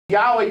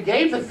Yahweh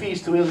gave the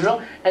feast to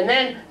Israel, and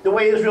then the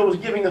way Israel was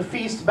giving the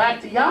feast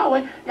back to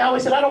Yahweh, Yahweh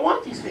said, I don't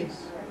want these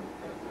feasts.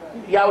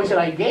 Yahweh said,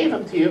 I gave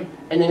them to you,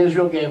 and then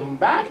Israel gave them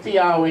back to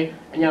Yahweh,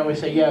 and Yahweh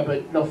said, yeah,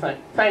 but no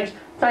thanks.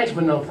 Thanks,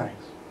 but no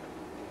thanks.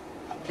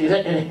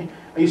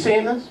 Are you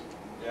seeing this?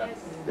 Yes.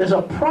 There's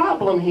a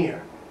problem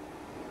here.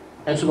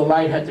 And so the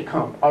light had to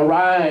come.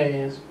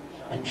 Arise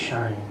and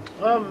shine.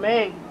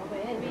 Amen.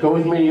 Go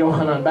with me to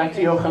Yochanan. Back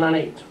to Yochanan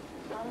 8.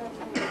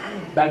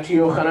 Back to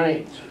Yochanan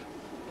 8.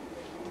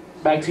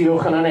 Back to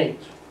Yochanan 8.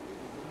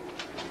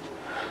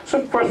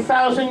 So for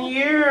 1,000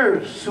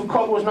 years,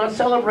 Sukkoth was not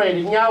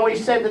celebrated. And Yahweh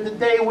said that the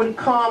day would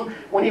come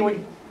when He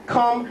would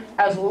come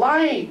as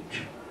light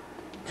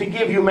to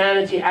give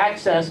humanity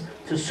access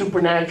to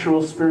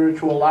supernatural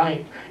spiritual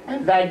light.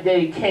 And that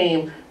day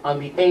came on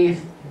the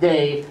 8th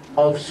day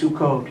of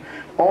Sukkoth.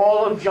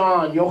 All of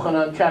John,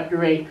 Yochanan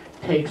chapter 8,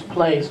 takes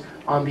place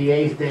on the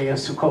 8th day of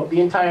Sukkoth. The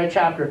entire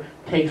chapter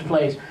takes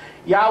place.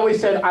 Yahweh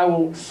said, I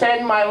will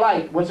send my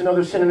light. What's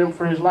another synonym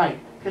for His light?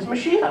 His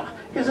Mashiach,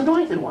 His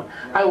anointed one.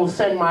 I will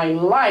send my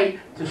light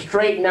to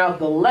straighten out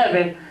the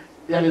leaven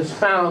that is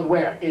found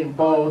where? In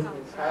both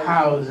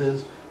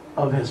houses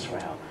of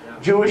Israel.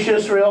 Jewish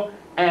Israel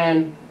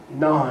and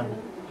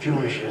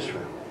non-Jewish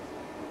Israel.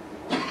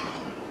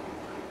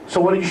 So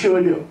what did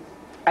Yeshua do?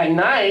 At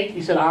night,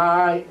 He said,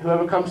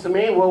 whoever comes to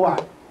me will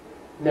what?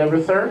 Never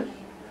thirst,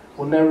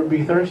 will never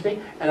be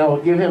thirsty, and I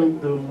will give him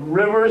the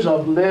rivers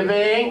of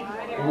living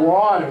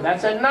water.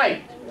 That's at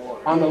night,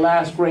 on the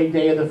last great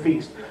day of the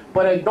feast.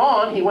 But at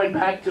dawn, He went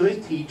back to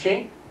His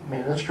teaching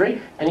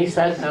ministry, and He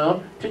sat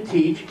down to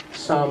teach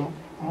some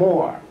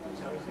more.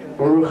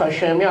 Baruch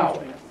Hashem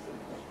Yahweh.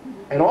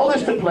 And all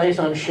this took place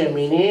on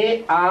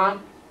Shemini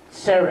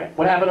Atzeret.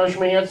 What happened on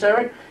Shemini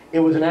Atzeret? It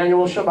was an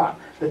annual Shabbat.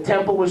 The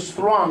temple was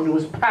thronged. It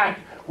was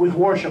packed with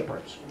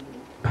worshipers.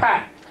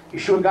 Packed.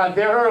 Yeshua got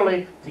there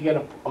early to get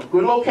a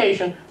good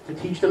location to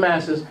teach the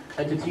masses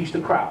and to teach the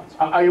crowds.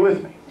 Are you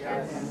with me?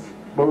 Yes.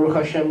 Baruch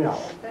Hashem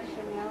Yahweh.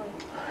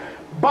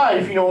 But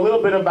if you know a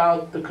little bit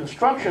about the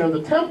construction of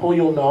the temple,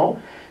 you'll know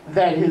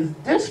that His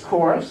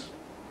discourse,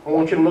 I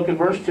want you to look at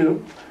verse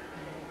 2.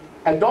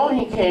 At dawn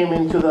He came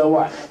into the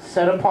what?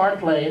 Set apart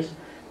place,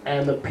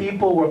 and the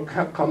people were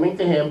coming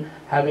to Him,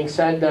 having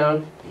sat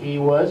down, He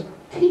was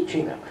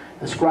teaching them.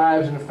 The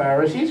scribes and the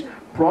Pharisees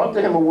brought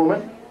to Him a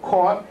woman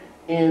caught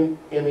in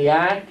the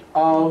act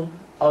of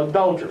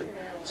adultery.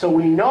 So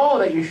we know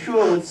that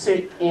Yeshua would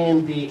sit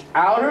in the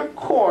outer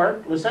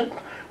court, listen,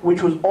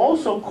 which was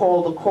also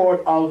called the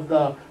court of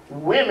the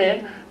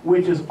women,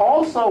 which is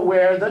also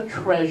where the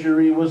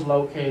treasury was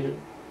located.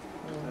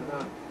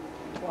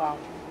 Wow.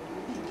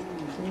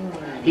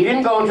 He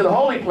didn't go into the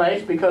holy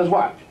place because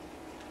what?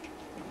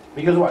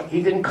 Because what?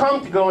 He didn't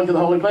come to go into the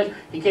holy place.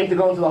 He came to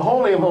go into the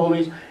Holy of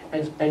Holies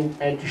and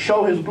to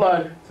show His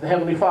blood to the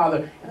Heavenly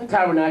Father in the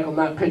tabernacle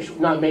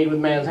not made with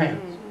man's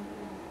hands.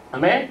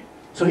 Amen?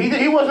 So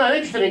he was not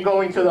interested in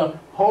going to the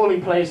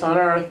holy place on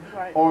earth,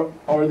 Right.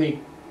 or the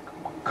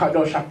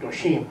Kadosh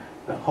HaKadoshim,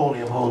 the Holy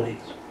of Holies.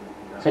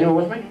 Is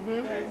anyone with me?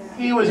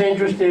 He was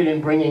interested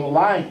in bringing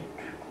light,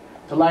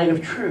 the light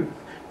of truth,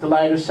 the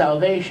light of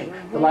salvation,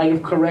 the light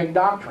of correct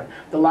doctrine,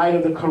 the light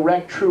of the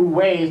correct true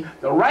ways,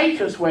 the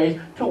righteous ways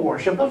to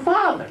worship the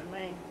Father.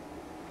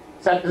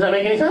 Does that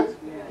make any sense?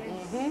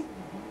 Yes.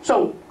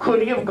 So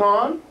could He have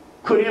gone?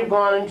 Could He have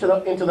gone into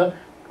the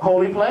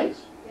holy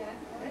place?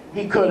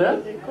 He could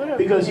have,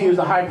 because He was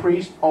the high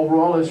priest over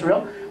all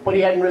Israel, but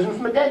He hadn't risen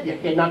from the dead yet.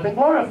 He had not been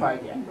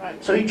glorified yet.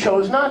 Right. So He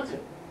chose not to.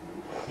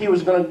 He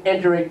was going to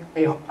enter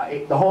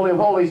the Holy of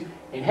Holies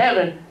in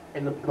heaven,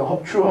 in the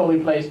true holy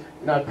place,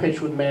 not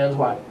pitched with man's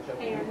what?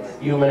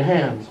 Hands. Human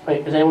hands.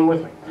 Is anyone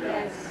with me?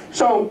 Yes.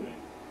 So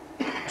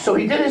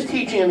He did His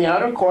teaching in the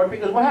outer court,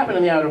 because what happened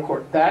in the outer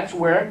court? That's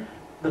where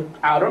the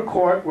outer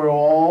court, where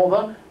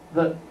all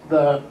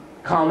the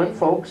common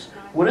folks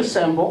would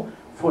assemble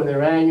for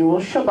their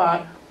annual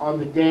Shabbat on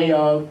the day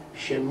of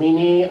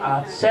Shemini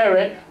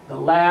Atzeret, the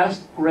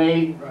last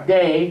great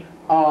day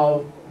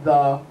of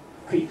the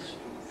feast.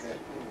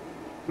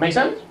 Make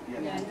sense?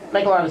 Yes.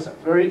 Make a lot of sense.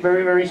 Very,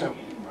 very, very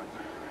simple.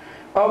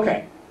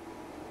 Okay.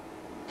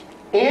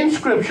 In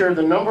Scripture,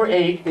 the number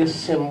 8 is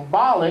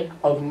symbolic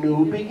of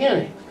new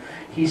beginnings.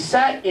 He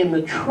sat in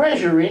the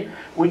treasury,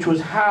 which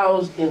was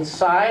housed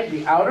inside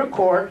the outer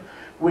court,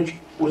 which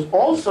was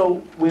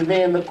also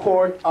within the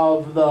court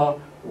of the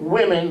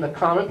women, the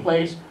common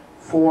place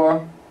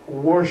for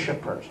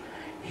worshipers.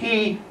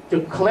 He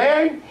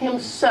declared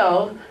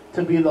Himself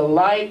to be the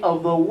light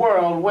of the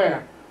world,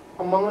 where?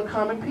 Among the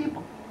common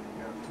people.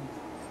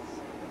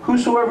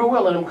 Whosoever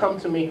will, let him come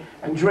to me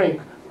and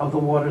drink of the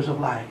waters of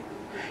life.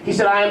 He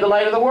said, I am the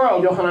light of the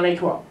world, Yochanan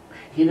 8:12.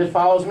 He that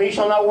follows me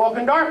shall not walk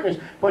in darkness,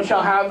 but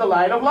shall have the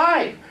light of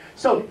life.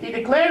 So He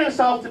declared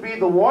Himself to be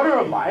the water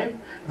of life,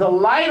 the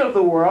light of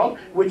the world,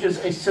 which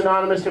is a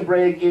synonymous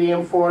Hebraic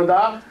idiom for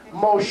the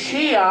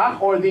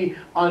Moshiach, or the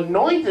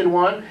anointed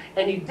one,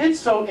 and He did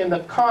so in the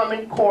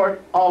common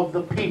court of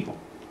the people.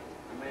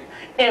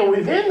 And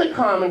within the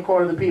common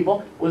court of the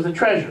people was the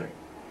treasury.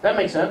 That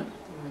makes sense?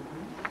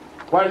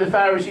 Why did the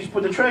Pharisees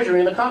put the treasury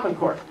in the common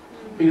court?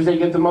 Because they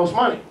get the most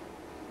money.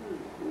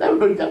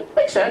 That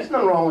makes sense.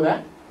 Nothing wrong with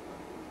that.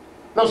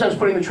 No sense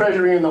putting the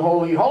treasury in the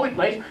holy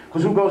place,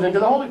 because who goes into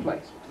the holy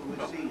place?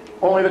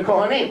 Only the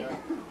Kohanim.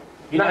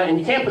 And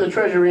you can't put the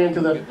treasury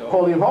into the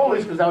Holy of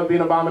Holies, because that would be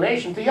an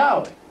abomination to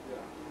Yahweh.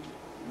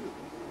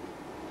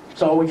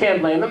 So we can't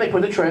blame them. They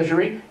put the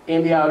treasury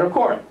in the outer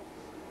court.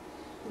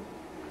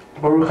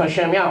 Baruch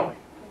Hashem Yahweh.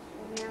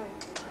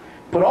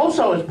 But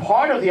also, as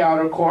part of the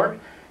outer court,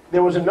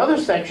 there was another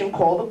section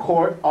called the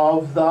court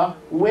of the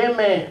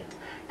women.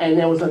 And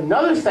there was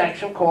another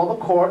section called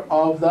the court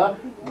of the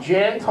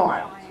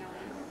Gentiles.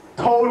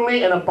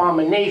 Totally an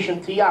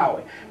abomination to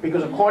Yahweh.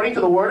 Because according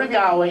to the word of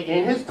Yahweh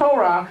in his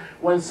Torah,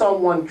 when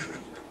someone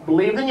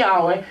believed in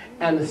Yahweh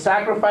and the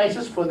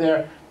sacrifices for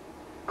their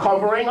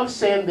covering of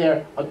sin,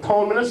 their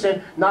atonement of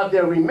sin, not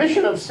their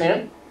remission of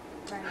sin,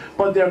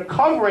 but their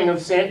covering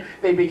of sin,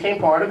 they became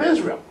part of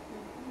Israel.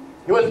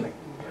 You with me?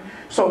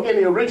 So in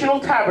the original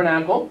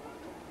tabernacle,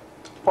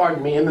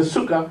 in the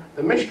Sukkah,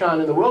 the Mishkan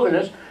in the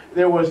wilderness,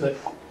 there was the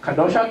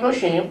Kadosh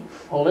HaKadoshim,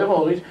 Holy of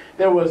Holies,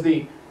 there was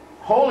the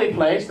holy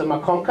place, the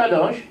Makom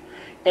Kadosh,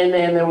 and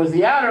then there was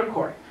the outer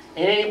court.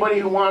 And anybody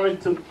who wanted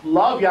to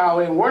love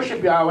Yahweh and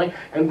worship Yahweh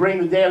and bring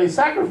the daily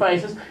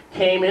sacrifices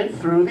came in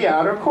through the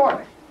outer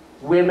court.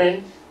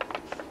 Women,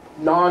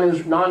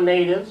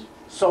 non-natives,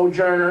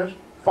 sojourners,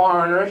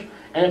 foreigners,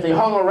 and if they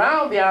hung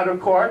around the outer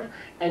court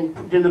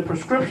and did the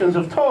prescriptions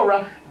of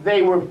Torah,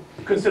 they were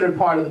considered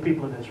part of the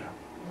people of Israel.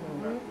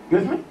 You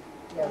with me?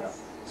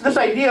 Yes. So this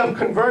idea of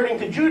converting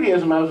to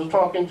Judaism, I was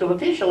talking to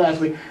Letitia last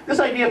week, this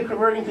idea of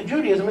converting to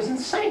Judaism is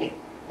insane.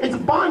 It's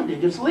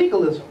bondage, it's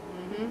legalism.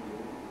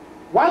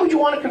 Why would you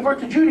want to convert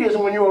to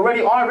Judaism when you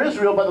already are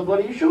Israel by the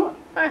blood of Yeshua?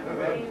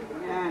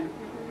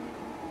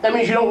 That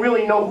means you don't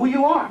really know who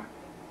you are.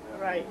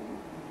 Right.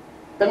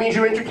 That means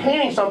you're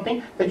entertaining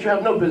something that you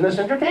have no business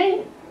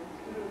entertaining.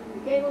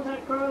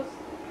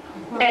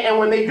 And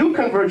when they do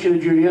convert you to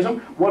Judaism,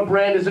 what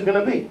brand is it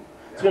going to be?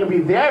 It's going to be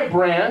their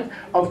brand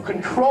of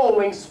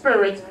controlling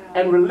spirits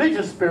and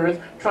religious spirits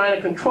trying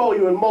to control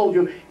you and mold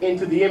you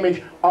into the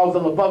image of the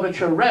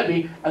Lubavitcher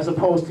Rebbe as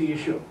opposed to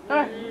Yeshua.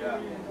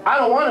 I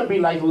don't want to be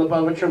like the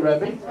Lubavitcher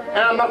Rebbe, and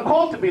I'm not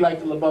called to be like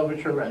the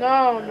Lubavitcher Rebbe.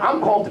 No.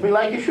 I'm called to be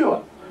like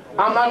Yeshua.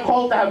 I'm not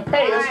called to have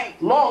payas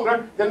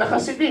longer than the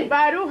Hasidim.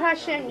 Baruch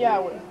Hashem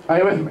Yahweh. Are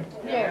you with me?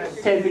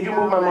 Yes. Ted, could you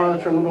move my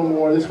monitor a little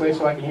more this way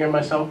so I can hear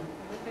myself?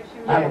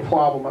 I have a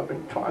problem.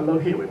 I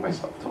love hearing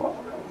myself talk.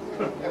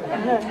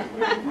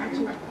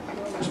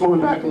 Just move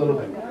it back a little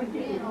bit.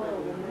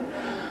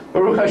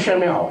 Baruch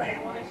Hashem Yahweh.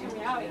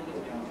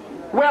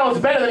 Well, it's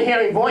better than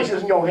hearing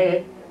voices in your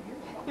head.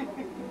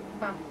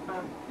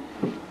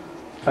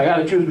 If I got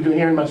to choose between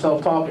hearing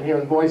myself talk and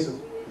hearing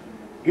voices,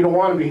 you don't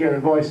want to be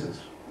hearing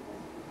voices.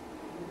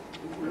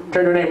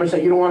 Turn to your neighbor and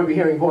say, you don't want to be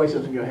hearing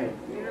voices in your head.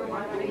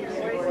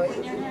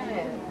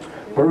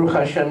 Baruch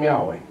Hashem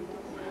Yahweh.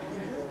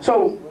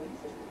 So,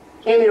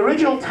 in the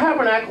original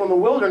tabernacle in the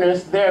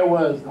wilderness, there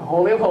was the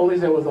Holy of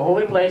Holies, there was the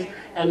holy place,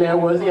 and there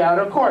was the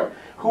outer court.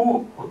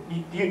 Do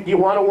you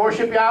want to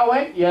worship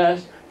Yahweh?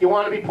 Yes. Do you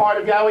want to be part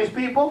of Yahweh's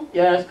people?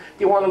 Yes. Do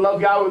you want to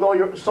love Yahweh with all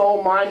your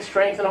soul, mind,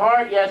 strength, and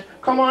heart? Yes.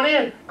 Come on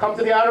in. Come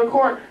to the outer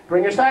court.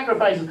 Bring your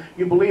sacrifices.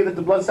 You believe that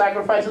the blood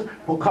sacrifices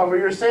will cover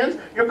your sins?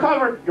 You're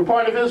covered. You're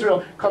part of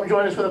Israel. Come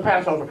join us for the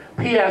Passover.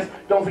 P.S.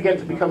 Don't forget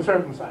to become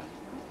circumcised.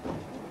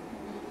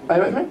 Are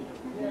you with me?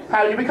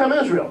 How did you become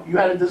Israel? You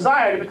had a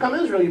desire to become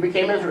Israel. You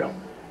became Israel.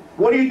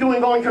 What are you doing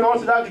going to an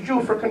Orthodox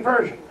Jew for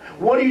conversion?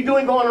 What are you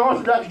doing going to an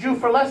Orthodox Jew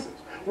for lessons?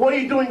 What are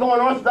you doing going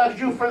to an Orthodox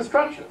Jew for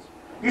instructions?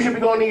 You should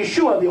be going to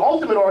Yeshua, the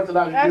ultimate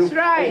Orthodox Jew. That's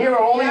right. And here are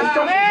all the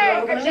instructions you're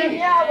ever going to need.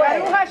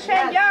 Baruch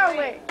Hashem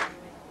Yahweh.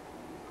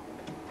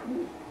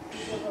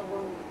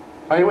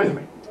 Are you with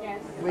me?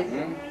 Yes.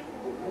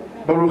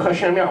 Baruch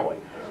Hashem Yahweh.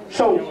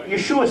 So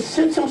Yeshua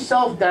sits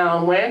himself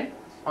down when?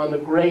 On the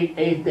great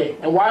 8th day.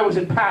 And why was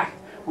it packed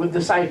with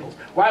disciples?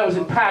 Why was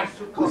it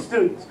packed with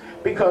students?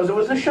 Because it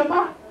was the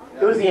Shabbat.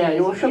 It was the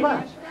annual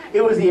Shabbat.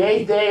 It was the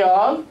 8th day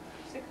of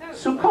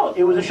Sukkoth.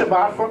 It was a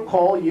Shabbat for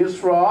Kol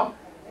Yisrael.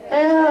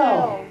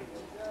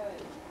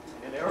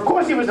 Of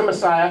course he was the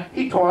Messiah.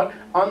 He taught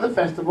on the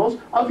festivals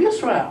of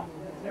Yisrael.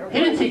 He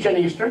didn't teach on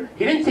Easter.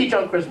 He didn't teach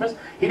on Christmas.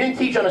 He didn't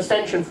teach on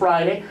Ascension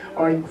Friday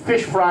or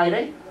Fish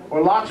Friday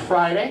or Lox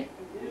Friday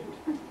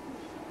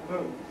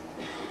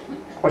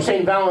or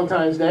St.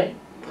 Valentine's Day.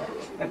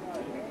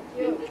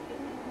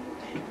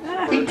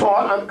 He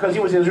taught because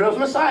he was Israel's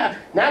Messiah.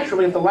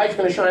 Naturally, if the light's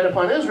going to shine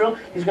upon Israel,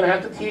 he's going to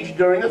have to teach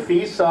during the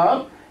feasts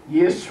of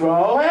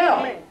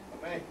Yisrael.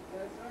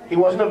 He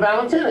wasn't a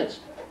Valentinist.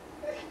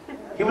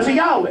 He was a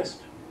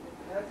Yahwist.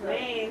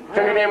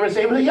 Turn your neighbor and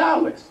say he was a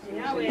Yahwist.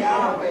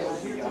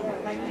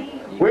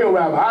 Well,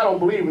 Rabbi, I don't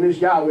believe in this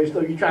Yahweh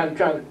stuff. You're trying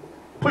to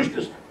push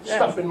this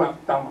stuff down my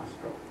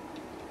throat.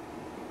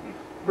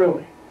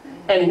 Really.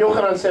 And in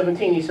Yochanan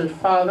 17, he says,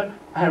 Father,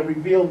 I have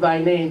revealed thy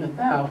name that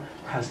thou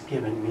hast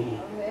given me.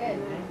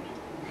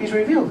 He's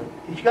revealed it.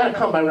 You got to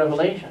come by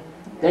revelation.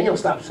 Then you'll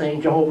stop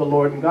saying Jehovah,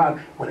 Lord, and God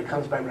when it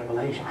comes by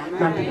revelation.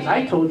 Not because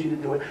I told you to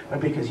do it, but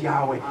because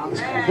Yahweh is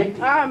convicting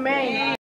you. Amen.